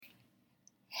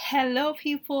Hello,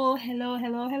 people. Hello,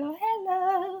 hello, hello,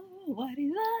 hello. What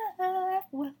is up?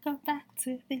 Welcome back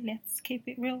to the Let's Keep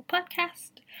It Real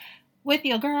podcast with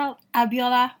your girl,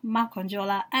 Abiola,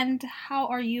 Makanjuola. And how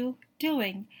are you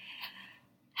doing?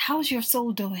 How's your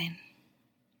soul doing?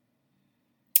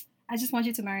 I just want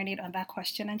you to marinate on that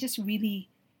question and just really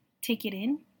take it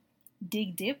in,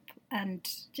 dig deep, and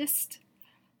just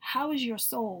how is your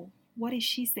soul? What is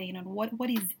she saying, and what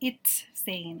is it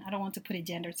saying? I don't want to put a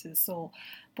gender to the soul,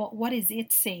 but what is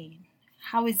it saying?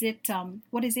 How is it?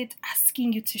 What is it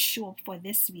asking you to show up for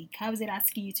this week? How is it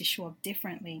asking you to show up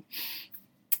differently?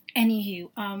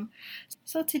 Anywho,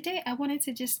 so today I wanted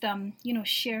to just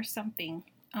share something.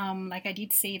 Like I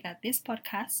did say that this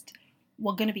podcast,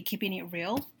 we're gonna be keeping it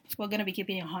real. We're gonna be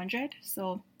keeping it 100.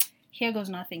 So here goes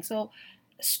nothing. So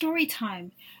story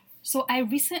time. So I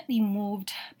recently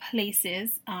moved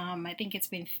places. I think it's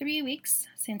been 3 weeks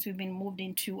since we've been moved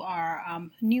into our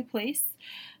new place.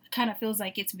 Kind of feels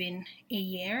like it's been a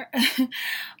year.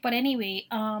 But anyway,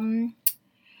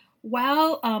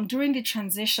 while during the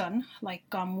transition, like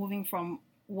moving from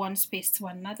one space to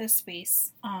another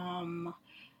space,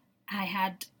 I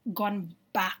had gone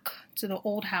back to the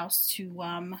old house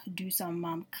to do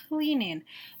some cleaning.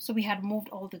 So we had moved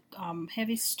all the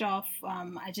heavy stuff.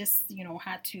 I just,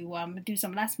 had to do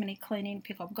some last minute cleaning,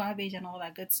 pick up garbage and all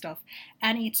that good stuff.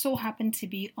 And it so happened to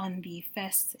be on the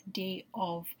first day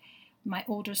of my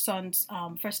older son's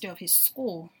first day of his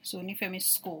school. So Nifemi's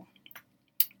school.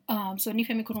 So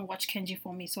Nifemi couldn't watch Kenji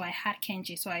for me, so I had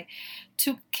Kenji. So I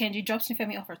took Kenji, dropped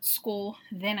Nifemi off at school.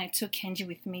 Then I took Kenji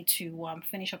with me to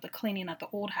finish up the cleaning at the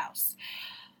old house.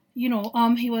 He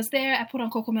was there. I put on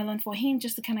Coco Melon for him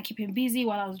just to kind of keep him busy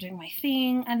while I was doing my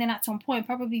thing. And then at some point,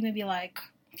 probably maybe like,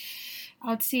 I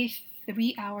would say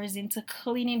 3 hours into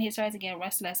cleaning, he started to get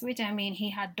restless, which I mean, he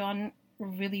had done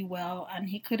really well, and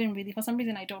he couldn't really, for some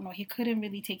reason I don't know, he couldn't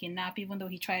really take a nap. Even though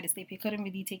he tried to sleep, he couldn't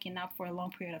really take a nap for a long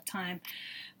period of time.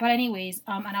 But anyways,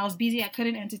 and I was busy. I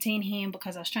couldn't entertain him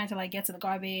because I was trying to like get to the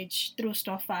garbage, throw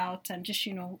stuff out, and just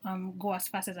go as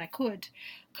fast as I could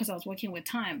because I was working with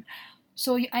time.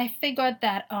 So I figured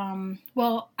that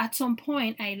at some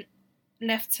point I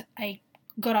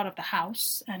got out of the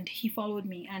house and he followed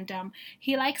me, and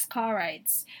he likes car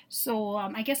rides. So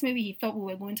I guess maybe he thought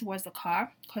we were going towards the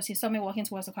car because he saw me walking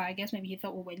towards the car. I guess maybe he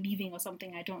thought we were leaving or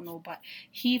something, I don't know, but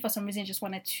he for some reason just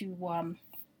wanted to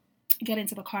get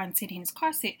into the car and sit in his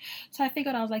car seat. So I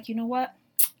figured, I was like, you know what,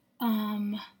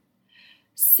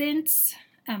 since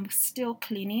I'm still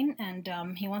cleaning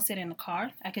and he wants to sit in the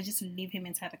car, I could just leave him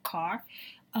inside the car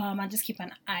and just keep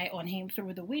an eye on him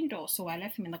through the window. So I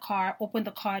left him in the car, opened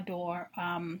the car door,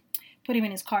 put him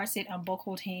in his car seat and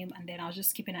buckled him, and then I was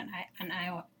just keeping an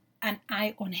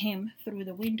eye on him through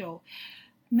the window.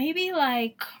 Maybe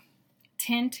like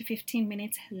 10 to 15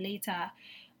 minutes later,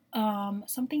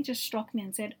 something just struck me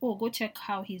and said, oh, go check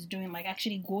how he's doing. Like,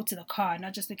 actually go to the car,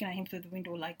 not just looking at him through the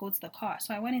window, like go to the car.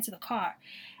 So I went into the car,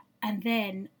 and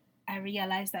then I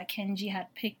realized that Kenji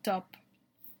had picked up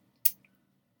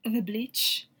the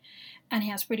bleach and he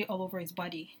had sprayed it all over his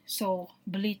body. So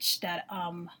bleach that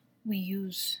we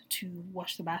use to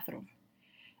wash the bathroom.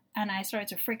 And I started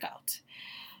to freak out.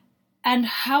 And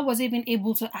how was I even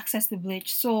able to access the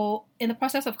bleach? So in the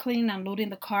process of cleaning and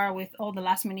loading the car with all the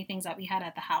last minute things that we had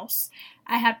at the house,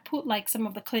 I had put like some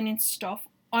of the cleaning stuff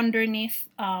underneath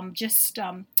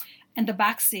in the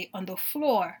back seat on the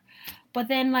floor. But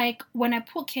then, like, when I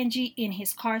put Kenji in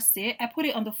his car seat, I put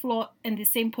it on the floor in the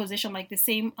same position, like the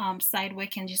same side where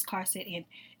Kenji's car seat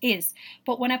is.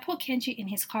 But when I put Kenji in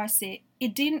his car seat,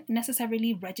 it didn't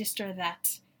necessarily register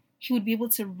that he would be able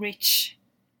to reach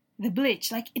the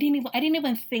bleach. Like, I didn't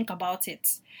even think about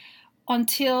it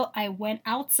until I went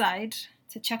outside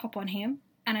to check up on him,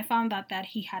 and I found out that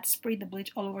he had sprayed the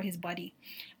bleach all over his body.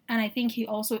 And I think he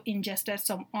also ingested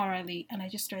some orally, and I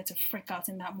just started to freak out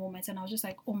in that moment. And I was just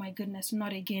like, oh my goodness,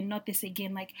 not again, not this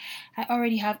again. Like, I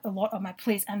already have a lot on my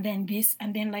plate, and then this,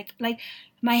 and then like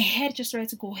my head just started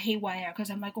to go haywire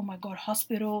because I'm like, oh my God,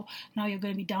 hospital. Now you're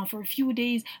going to be down for a few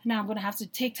days. Now I'm going to have to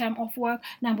take time off work.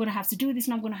 Now I'm going to have to do this.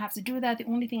 Now I'm going to have to do that. The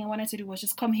only thing I wanted to do was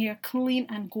just come here, clean,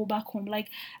 and go back home. Like,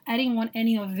 I didn't want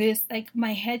any of this. Like,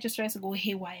 my head just started to go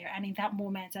haywire. And in that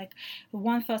moment, like, the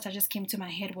one thought that just came to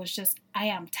my head was just, I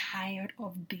am tired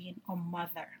of being a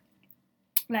mother.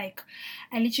 Like,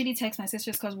 I literally text my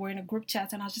sisters because we're in a group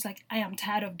chat, and I was just like, I am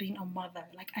tired of being a mother.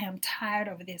 Like, I am tired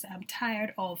of this. I'm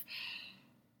tired of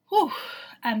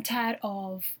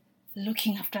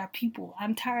looking after people.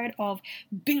 I'm tired of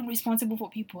being responsible for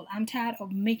people. I'm tired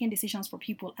of making decisions for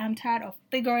people. I'm tired of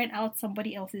figuring out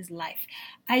somebody else's life.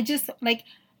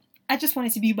 I just want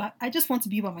it to be about, I just want to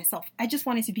be about myself. I just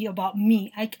want it to be about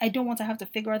me. I don't want to have to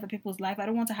figure out other people's life. I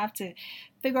don't want to have to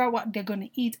figure out what they're going to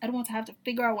eat. I don't want to have to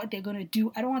figure out what they're going to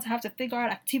do. I don't want to have to figure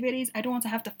out activities. I don't want to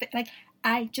have to, like,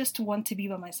 I just want to be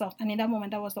by myself. And in that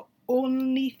moment, that was the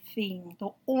only thing, the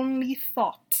only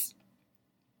thought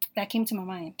that came to my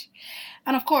mind.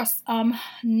 And of course,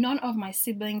 none of my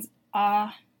siblings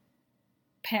are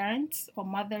parents or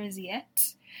mothers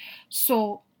yet.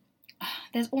 So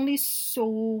there's only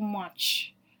so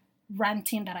much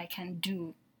ranting that I can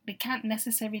do. They can't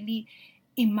necessarily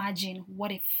imagine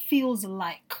what it feels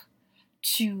like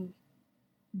to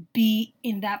be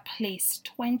in that place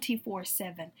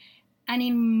 24/7. And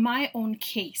in my own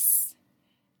case,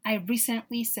 I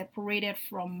recently separated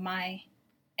from my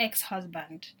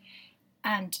ex-husband,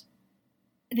 and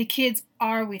the kids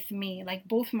are with me. Like,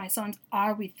 both my sons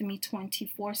are with me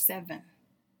 24/7,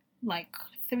 like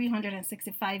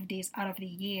 365 days out of the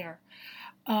year.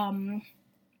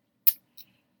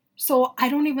 So I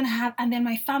don't even have, and then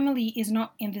my family is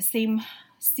not in the same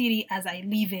city as I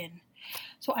live in.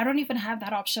 So I don't even have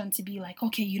that option to be like,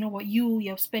 okay, you know what,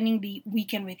 you're spending the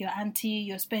weekend with your auntie,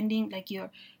 you're spending like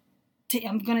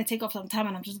I'm going to take off some time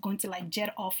and I'm just going to like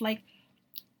jet off. Like,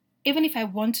 even if I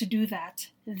want to do that,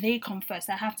 they come first.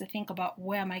 I have to think about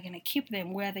where am I going to keep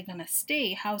them? Where are they going to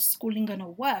stay? How's schooling going to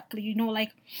work? You know,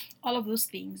 like all of those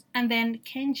things. And then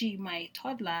Kenji, my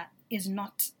toddler, is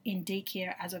not in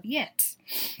daycare as of yet.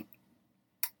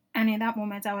 And in that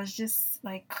moment, I was just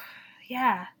like,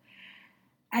 yeah,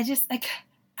 I just like,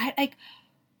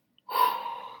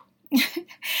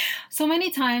 so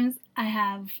many times I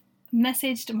have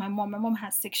messaged my mom. My mom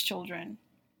has 6 children.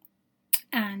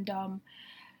 And,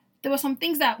 there were some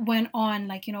things that went on,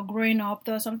 like, you know, growing up.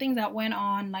 There were some things that went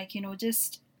on, like, you know,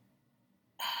 just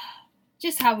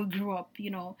how we grew up,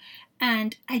 you know.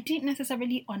 And I didn't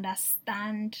necessarily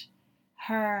understand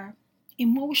her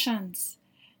emotions,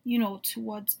 you know,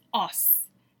 towards us.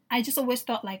 I just always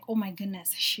thought like, oh my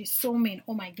goodness, she's so mean.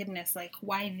 Oh my goodness, like,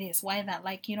 why this, why that?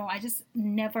 Like, you know, I just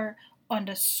never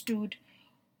understood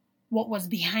what was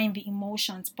behind the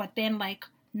emotions. But then, like,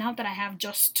 now that I have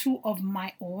just 2 of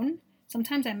my own,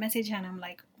 sometimes I message her and I'm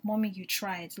like, Mommy, you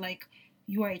tried. Like,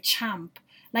 you are a champ.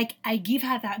 Like, I give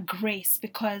her that grace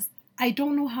because I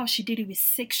don't know how she did it with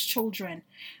 6 children.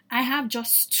 I have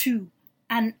just 2.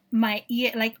 And my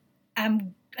ear,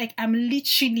 I'm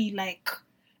literally like,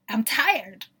 I'm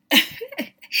tired.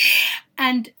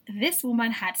 And this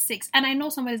woman had 6. And I know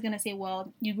somebody's going to say,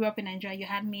 well, you grew up in Nigeria, you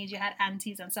had maids, you had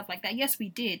aunties and stuff like that. Yes, we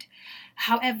did.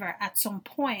 However, at some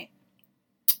point,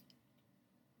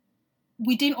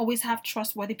 we didn't always have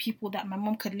trustworthy people that my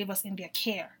mom could leave us in their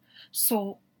care.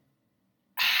 So,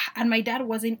 and my dad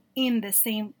wasn't in the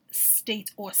same state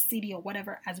or city or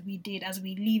whatever as we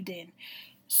lived in.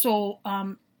 So,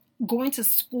 going to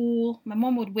school, my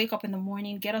mom would wake up in the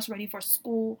morning, get us ready for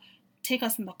school, take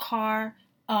us in the car,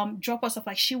 drop us off.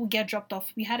 Like, she would get dropped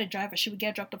off. We had a driver. She would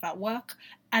get dropped off at work,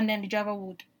 and then the driver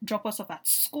would drop us off at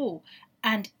school.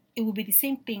 And it would be the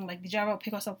same thing. Like, the driver would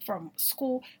pick us up from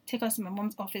school, take us to my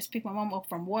mom's office, pick my mom up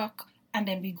from work, and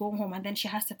then we go home. And then she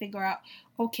has to figure out,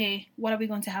 okay, what are we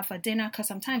going to have for dinner? Because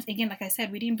sometimes, again, like I said,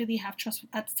 we didn't really have trust.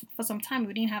 For some time,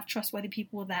 we didn't have trustworthy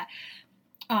people that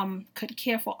could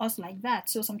care for us like that.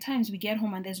 So sometimes we get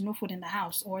home and there's no food in the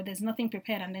house, or there's nothing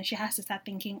prepared, and then she has to start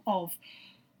thinking of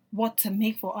what to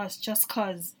make for us, just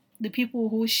because the people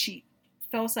who she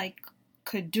felt like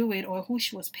could do it, or who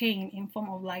she was paying in form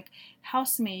of like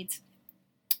housemaids,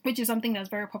 which is something that's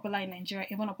very popular in Nigeria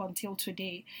even up until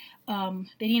today,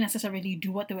 they didn't necessarily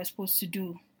do what they were supposed to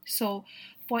do. So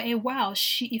for a while,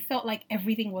 it felt like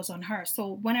everything was on her. So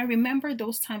when I remember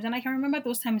those times, and I can remember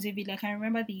those times vividly, like I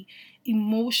remember the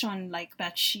emotion like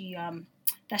that she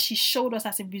showed us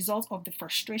as a result of the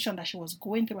frustration that she was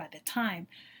going through at the time,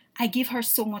 I give her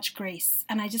so much grace,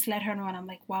 and I just let her know, and I'm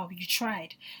like, wow, you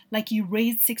tried. Like, you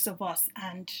raised 6 of us,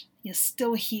 and you're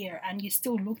still here, and you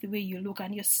still look the way you look,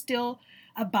 and you're still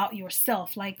about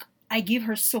yourself. Like, I give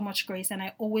her so much grace, and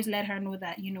I always let her know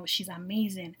that, you know, she's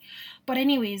amazing. But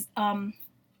anyways,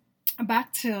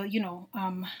 back to, you know,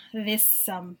 this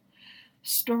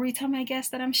story time, I guess,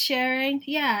 that I'm sharing.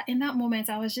 Yeah, in that moment,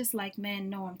 I was just like, man,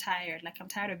 no, I'm tired. Like, I'm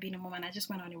tired of being a mom, and I just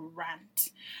went on a rant.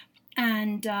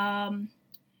 And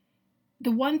the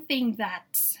one thing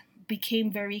that became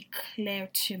very clear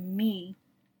to me,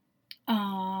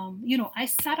 you know, I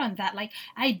sat on that. Like,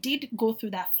 I did go through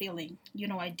that feeling. You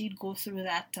know, I did go through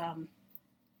that.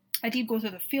 I did go through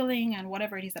the feeling and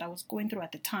whatever it is that I was going through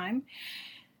at the time.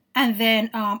 And then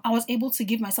I was able to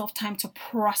give myself time to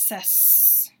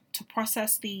process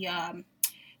the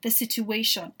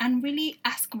situation and really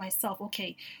ask myself,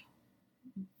 okay,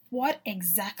 what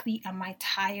exactly am I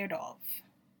tired of,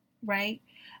 right?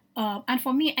 And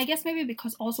for me, I guess maybe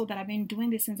because also that I've been doing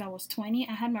this since I was 20.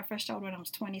 I had my first child when I was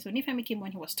 20. So Nifemi came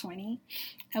when he was 20.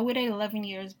 I waited 11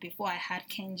 years before I had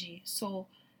Kenji. So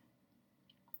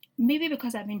maybe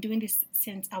because I've been doing this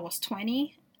since I was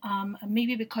 20,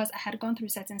 maybe because I had gone through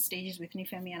certain stages with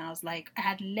Nifemi and I was like, I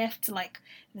had left like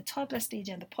the toddler stage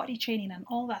and the potty training and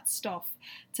all that stuff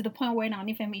to the point where now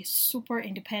Nifemi is super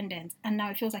independent. And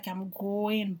now it feels like I'm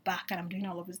going back and I'm doing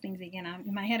all of these things again.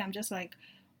 In my head, I'm just like,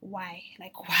 why?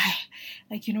 Like, why?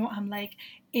 Like, I'm like,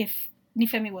 if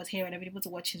Nifemi was here, I'd have been able to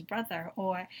watch his brother.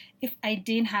 Or if I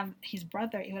didn't have his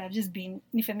brother, it would have just been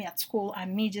Nifemi at school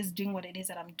and me just doing what it is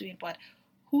that I'm doing. But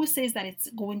who says that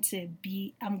I'm going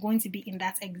to be in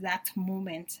that exact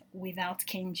moment without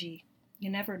Kenji? You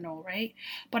never know, right?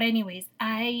 But anyways,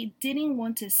 I didn't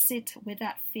want to sit with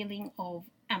that feeling of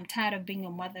I'm tired of being a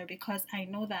mother because I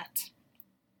know that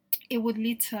it would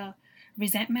lead to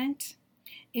resentment.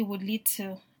 It would lead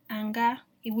to anger.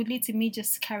 It would lead to me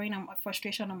just carrying my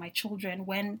frustration on my children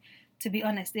when, to be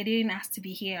honest, they didn't ask to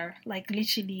be here. Like,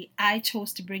 literally, I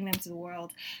chose to bring them to the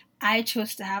world. I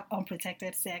chose to have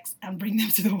unprotected sex and bring them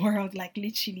to the world. Like,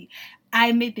 literally,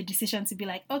 I made the decision to be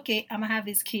like, okay, I'm gonna have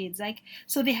these kids. Like,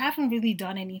 so they haven't really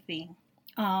done anything.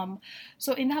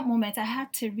 So in that moment, I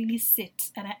had to really sit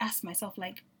and I asked myself,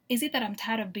 like, is it that I'm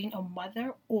tired of being a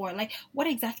mother, or like what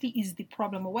exactly is the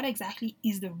problem, or what exactly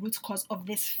is the root cause of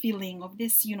this feeling, of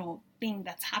this, thing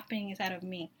that's happening inside of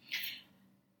me?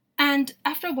 And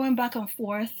after going back and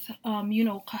forth,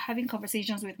 having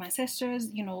conversations with my sisters,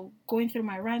 going through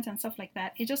my rant and stuff like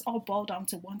that, it just all boiled down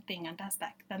to one thing, and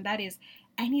that is,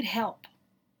 I need help.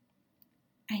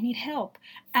 I need help.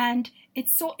 And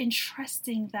it's so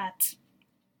interesting that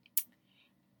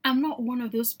I'm not one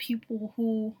of those people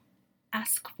who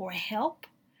ask for help.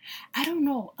 I don't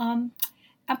know. I'm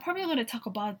probably going to talk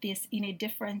about this in a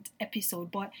different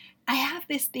episode, but I have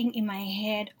this thing in my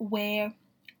head where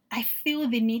I feel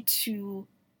the need to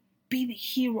be the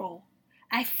hero.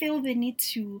 I feel the need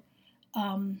to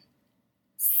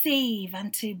save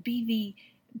and to be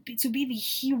the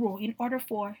hero in order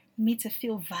for me to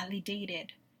feel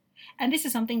validated. And this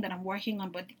is something that I'm working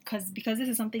on, but because this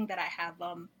is something that I have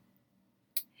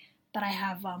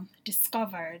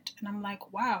discovered, and I'm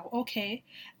like, wow, okay.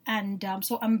 And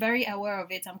so I'm very aware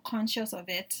of it. I'm conscious of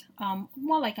it.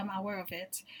 More like I'm aware of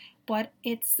it. But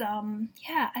it's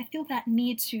I feel that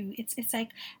need to. It's like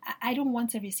I don't want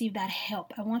to receive that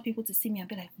help. I want people to see me and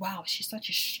be like, wow, she's such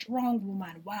a strong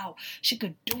woman. Wow, she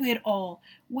could do it all.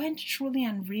 When truly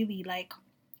and really, like,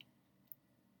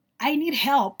 I need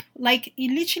help. Like,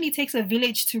 it literally takes a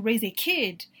village to raise a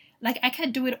kid. Like, I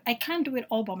can't do it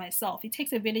all by myself. It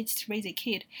takes a village to raise a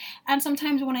kid. And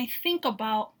sometimes when I think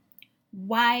about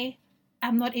why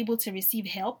I'm not able to receive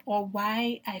help, or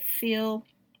why I feel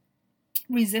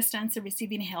resistant to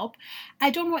receiving help,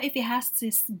 I don't know if it has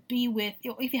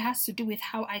to do with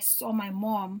how I saw my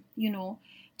mom,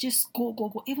 just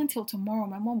go. Even till tomorrow,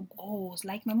 my mom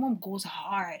goes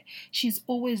hard. She's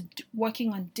always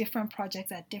working on different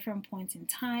projects at different points in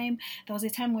time. There was a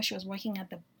time when she was working at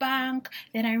the bank.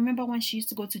 Then I remember when she used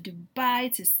to go to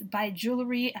Dubai to buy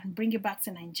jewelry and bring it back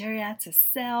to Nigeria to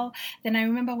sell. Then I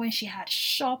remember when she had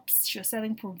shops, she was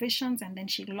selling provisions, and then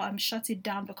she shut it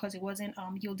down because it wasn't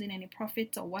yielding any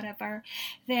profits or whatever.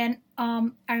 Then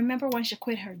I remember when she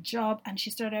quit her job and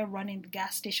she started running the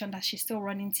gas station that she's still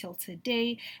running till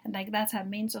today. And like, that's her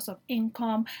main source of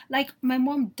income. Like, my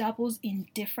mom dabbles in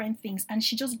different things and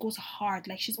she just goes hard.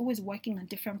 Like, she's always working on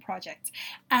different projects.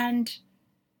 And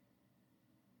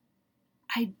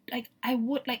I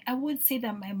would say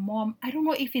that my mom, I don't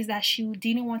know if it's that she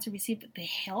didn't want to receive the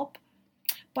help,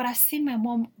 but I've seen my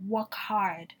mom work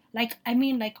hard. Like, I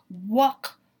mean, like,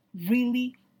 work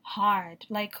really hard.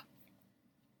 Like,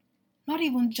 not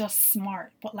even just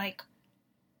smart, but like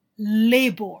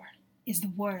labor is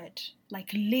the word. Like,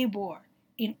 labor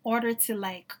in order to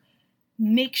like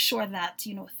make sure that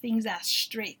things are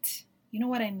straight. You know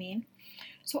what I mean?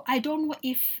 So I don't know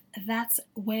if that's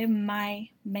where my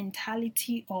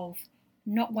mentality of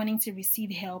not wanting to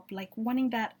receive help, like wanting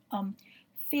that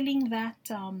feeling that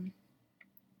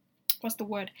what's the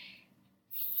word?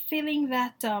 Feeling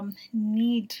that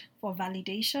need for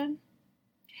validation,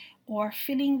 or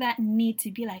feeling that need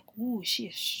to be like, ooh, she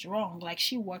is strong, like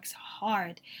she works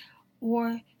hard,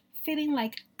 or feeling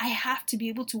like I have to be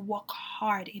able to work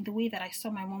hard in the way that I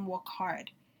saw my mom work hard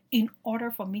in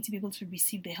order for me to be able to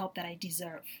receive the help that I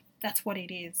deserve. That's what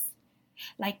it is.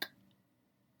 Like,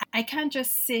 I can't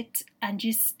just sit and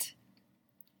just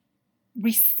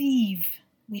receive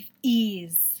with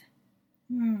ease,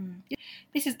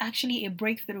 This is actually a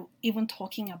breakthrough, even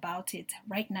talking about it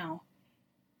right now.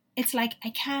 It's like I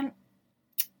can't,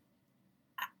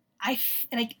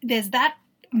 like there's that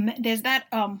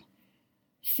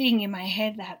thing in my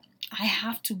head that I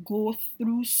have to go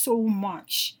through so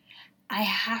much. I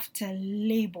have to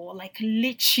labor, like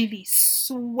literally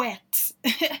sweat,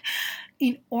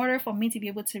 in order for me to be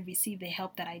able to receive the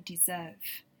help that I deserve.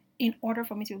 In order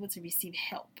for me to be able to receive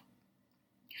help.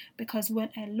 Because when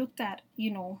I looked at,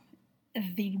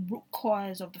 the root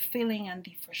cause of the feeling and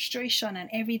the frustration and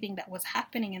everything that was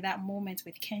happening in that moment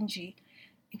with Kenji,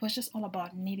 it was just all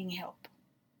about needing help.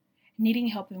 Needing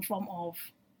help in form of,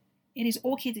 it is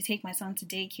okay to take my son to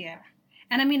daycare.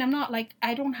 And I mean,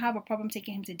 I don't have a problem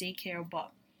taking him to daycare,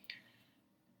 but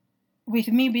with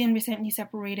me being recently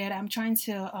separated, I'm trying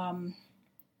to,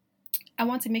 I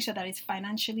want to make sure that it's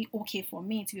financially okay for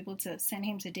me to be able to send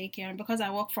him to daycare. And because I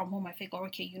work from home, I figure,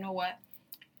 okay, you know what?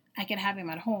 I can have him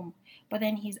at home. But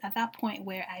then he's at that point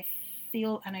where I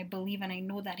feel and I believe and I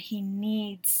know that he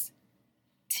needs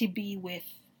to be with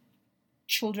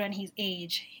children his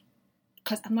age,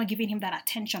 because I'm not giving him that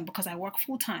attention because I work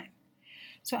full time.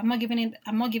 So I'm not giving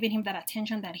him that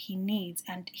attention that he needs,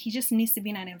 and he just needs to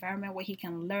be in an environment where he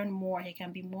can learn more, he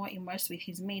can be more immersed with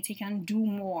his mates, he can do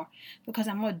more, because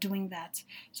I'm not doing that.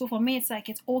 So for me, it's like,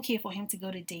 it's okay for him to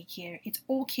go to daycare. It's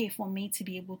okay for me to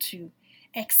be able to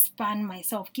expand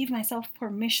myself, give myself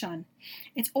permission.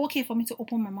 It's okay for me to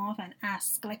open my mouth and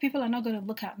ask. Like, people are not going to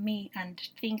look at me and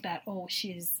think that, oh,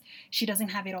 she doesn't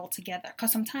have it all together.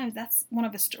 Because sometimes that's one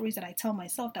of the stories that I tell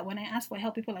myself, that when I ask for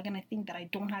help, people are going to think that I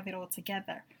don't have it all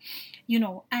together.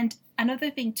 And another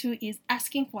thing too is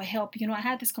asking for help. I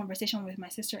had this conversation with my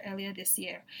sister earlier this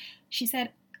year. She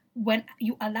said, when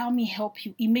you allow me help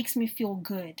you, it makes me feel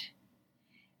good.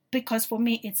 Because for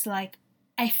me, it's like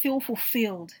I feel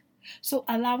fulfilled. So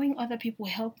allowing other people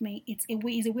help me, is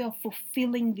a way of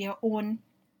fulfilling their own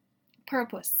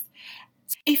purpose.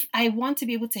 If I want to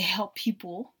be able to help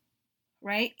people,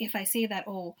 right? If I say that,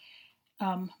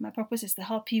 my purpose is to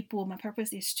help people, my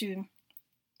purpose is to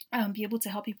be able to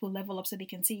help people level up so they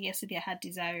can say, yesterday I had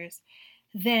desires,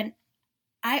 then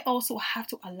I also have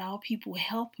to allow people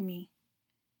help me.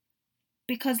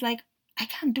 Because, like, I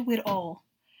can't do it all.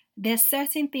 There's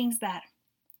certain things that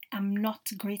I'm not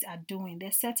great at doing.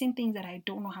 There's certain things that I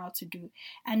don't know how to do.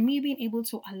 And me being able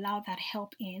to allow that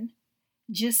help in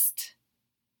just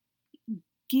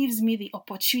gives me the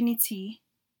opportunity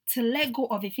to let go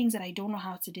of the things that I don't know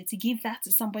how to do, to give that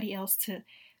to somebody else to,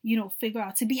 figure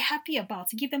out, to be happy about,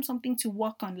 to give them something to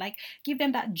work on, like give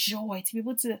them that joy, to be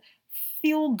able to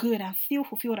feel good and feel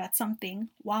fulfilled at something,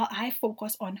 while I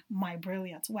focus on my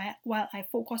brilliance, while I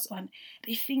focus on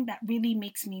the thing that really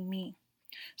makes me me.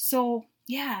 So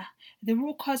yeah, the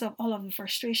root cause of all of the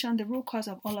frustration, the root cause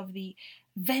of all of the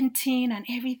venting and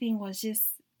everything was just,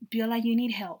 Biola, you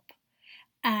need help.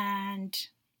 And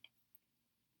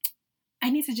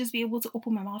I need to just be able to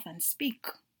open my mouth and speak.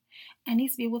 I need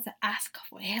to be able to ask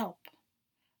for help.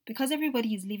 Because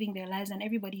everybody is living their lives and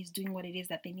everybody is doing what it is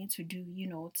that they need to do,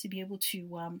 to be able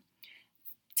to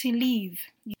live.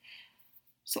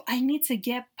 So I need to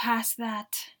get past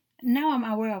that. Now I'm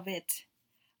aware of it.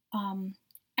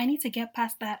 I need to get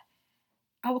past that.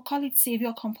 I will call it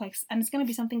savior complex, and it's going to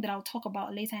be something that I'll talk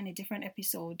about later in a different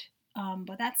episode.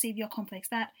 But that savior complex,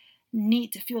 that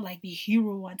need to feel like the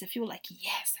hero and to feel like,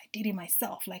 yes, I did it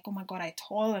myself. Like, oh my God, I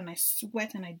toiled and I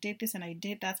sweat and I did this and I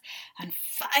did that. And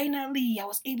finally, I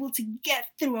was able to get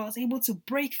through. I was able to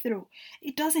break through.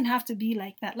 It doesn't have to be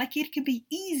like that. Like, it could be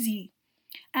easy.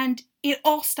 And it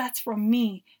all starts from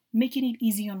me making it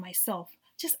easy on myself.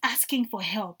 Just asking for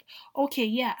help. Okay,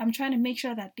 yeah, I'm trying to make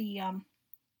sure that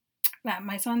that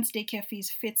my son's daycare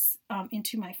fees fits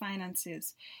into my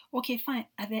finances. Okay, fine.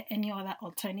 Are there any other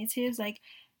alternatives? Like,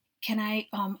 can I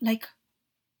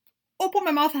open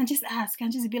my mouth and just ask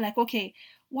and just be like, okay,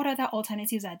 what other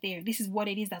alternatives are there? This is what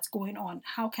it is that's going on.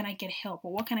 How can I get help?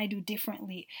 Or what can I do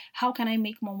differently? How can I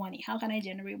make more money? How can I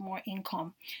generate more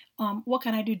income? What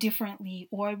can I do differently?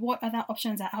 Or what other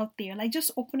options are out there? Like, just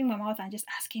opening my mouth and just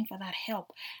asking for that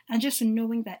help, and just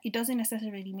knowing that it doesn't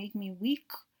necessarily make me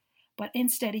weak, but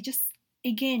instead it just,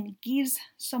 again, gives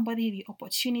somebody the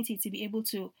opportunity to be able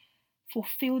to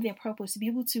fulfill their purpose, to be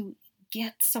able to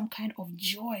get some kind of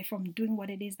joy from doing what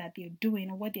it is that they're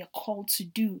doing or what they're called to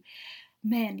do.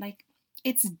 Man, like,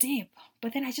 it's deep.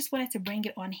 But then I just wanted to bring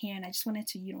it on here, and I just wanted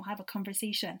to, have a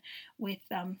conversation with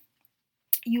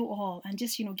you all, and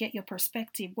just, get your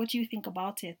perspective. What do you think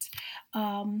about it?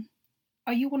 Are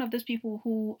you one of those people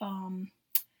who,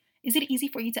 is it easy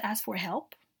for you to ask for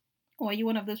help? or are you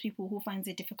one of those people who finds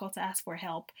it difficult to ask for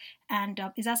help? And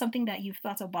is that something that you've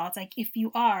thought about? Like, if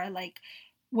you are, like,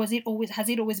 has it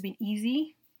always been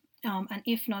easy? And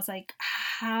if not, like,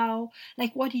 how,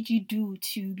 like, what did you do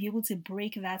to be able to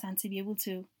break that and to be able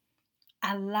to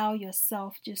allow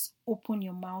yourself just open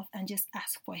your mouth and just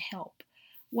ask for help?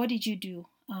 What did you do?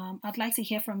 I'd like to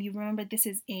hear from you. Remember, this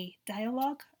is a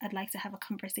dialogue. I'd like to have a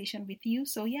conversation with you.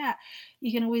 So yeah,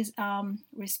 you can always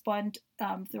respond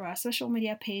through our social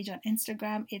media page on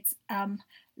Instagram. It's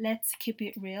Let's Keep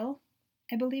It Real,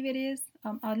 I believe it is.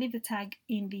 I'll leave the tag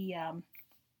in the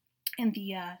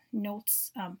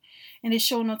notes, in the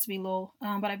show notes below,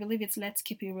 but I believe it's Let's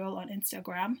Keep It Real on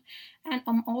Instagram, and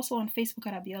I'm also on Facebook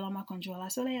at Abiola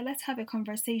Makanjuola. So yeah, let's have a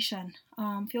conversation.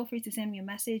 Feel free to send me a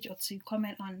message or to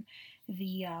comment on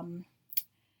the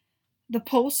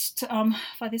post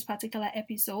for this particular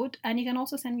episode, and you can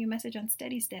also send me a message on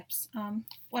Steady Steps,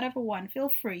 whatever one. Feel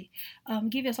free.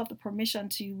 Give yourself the permission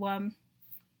to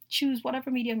choose whatever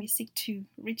medium you seek to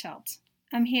reach out.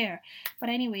 I'm here. But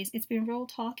anyways, it's been real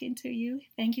talking to you.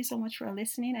 Thank you so much for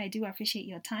listening. I do appreciate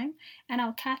your time. And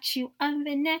I'll catch you on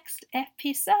the next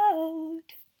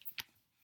episode.